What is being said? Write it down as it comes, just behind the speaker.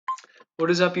What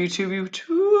is up, YouTube?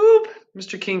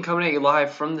 Mr. King coming at you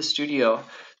live from the studio.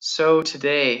 So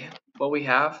today, what we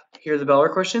have, here are the Beller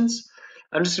questions.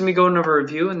 I'm just going to be going over a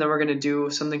review, and then we're going to do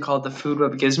something called the Food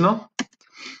Web Gizmo.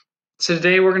 So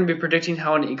today, we're going to be predicting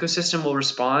how an ecosystem will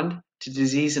respond to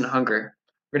disease and hunger.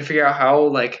 We're going to figure out how,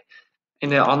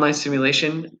 in an online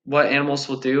simulation, what animals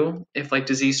will do if,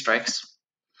 disease strikes.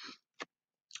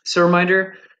 So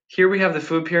reminder, here we have the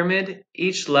food pyramid.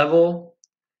 Each level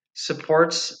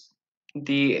supports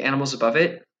the animals above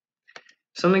it.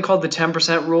 Something called the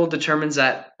 10% rule determines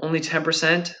that only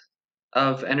 10%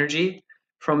 of energy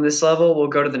from this level will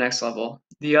go to the next level.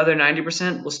 The other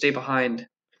 90% will stay behind,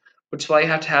 which is why you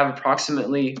have to have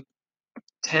approximately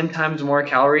 10 times more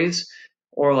calories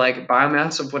or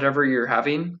biomass of whatever you're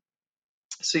having.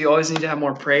 So you always need to have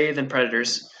more prey than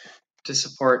predators to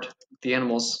support the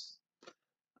animals.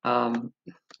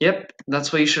 Yep,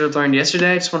 that's what you should have learned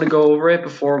yesterday. I just want to go over it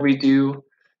before we do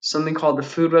something called the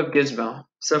Food Web Gizmo.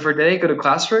 So for today, go to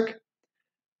classwork,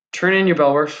 turn in your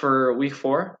bell work for week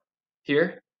 4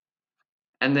 here,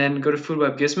 and then go to Food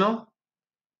Web Gizmo,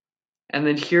 and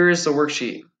then here is the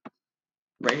worksheet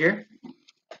right here.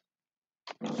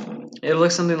 It'll look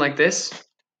something like this.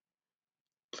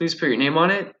 Please put your name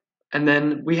on it. And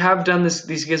then we have done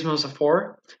these gizmos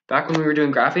before, back when we were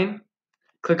doing graphing.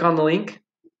 Click on the link,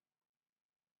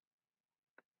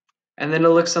 and then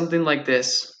it'll look something like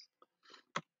this.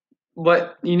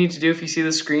 What you need to do if you see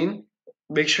the screen,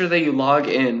 make sure that you log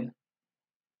in.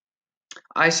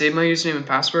 I saved my username and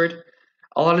password.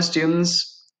 A lot of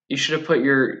students, you should have put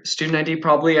your student ID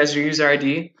probably as your user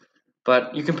ID,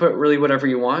 but you can put really whatever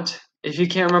you want. If you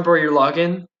can't remember your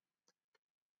login,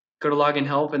 go to login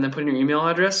help and then put in your email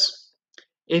address.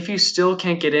 If you still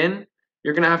can't get in,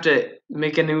 you're gonna have to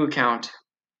make a new account.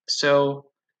 So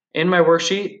in my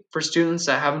worksheet for students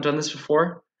that haven't done this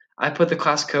before, I put the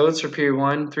class codes for period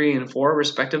 1, 3, and 4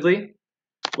 respectively.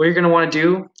 What you're gonna wanna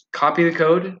do, copy the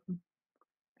code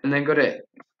and then go to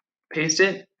paste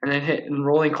it and then hit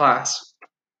enroll in class.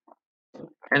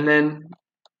 And then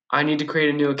I need to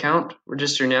create a new account,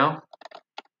 register now.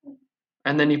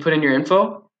 And then you put in your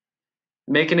info,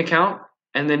 make an account,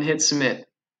 and then hit submit.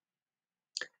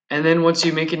 And then once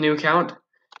you make a new account,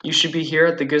 you should be here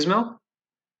at the Gizmo.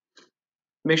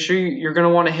 Make sure you're going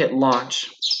to want to hit launch.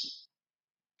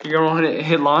 You're going to want to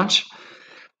hit launch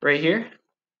right here.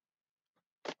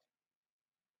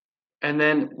 And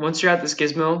then once you're at this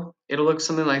Gizmo, it'll look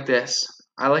something like this.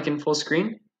 I like in full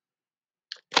screen.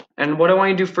 And what I want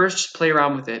you to do first, just play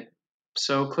around with it.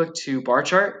 So click to bar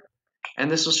chart, and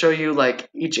this will show you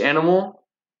each animal,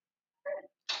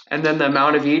 and then the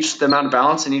amount of each, the amount of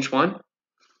balance in each one.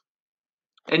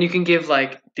 And you can give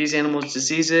these animals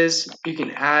diseases. You can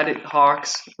add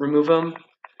hawks, remove them.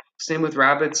 Same with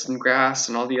rabbits and grass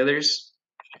and all the others.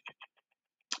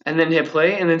 And then hit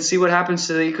play and then see what happens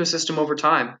to the ecosystem over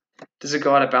time. Does it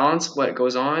go out of balance? What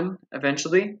goes on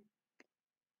eventually?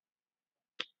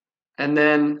 And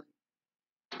then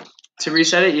to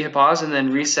reset it, you hit pause and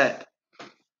then reset.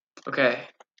 Okay.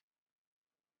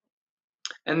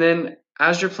 And then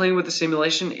as you're playing with the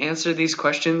simulation, answer these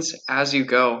questions as you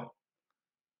go.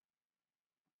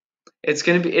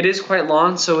 It is quite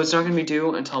long, so it's not gonna be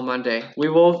due until Monday.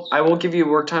 I will give you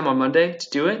work time on Monday to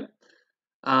do it.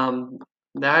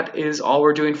 That is all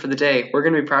we're doing for the day. We're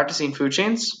gonna be practicing food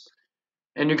chains,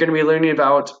 and you're gonna be learning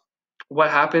about what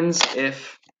happens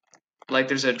if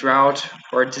there's a drought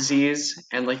or a disease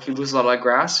and you lose a lot of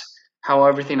grass, how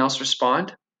everything else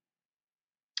respond.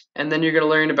 And then you're gonna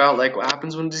learn about what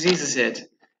happens when diseases hit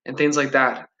and things like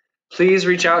that. Please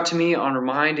reach out to me on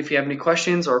Remind if you have any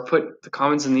questions, or put the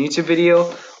comments in the YouTube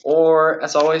video, or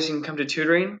as always, you can come to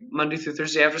tutoring Monday through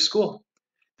Thursday after school.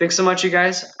 Thanks so much, you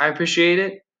guys. I appreciate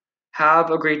it. Have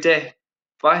a great day.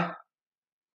 Bye.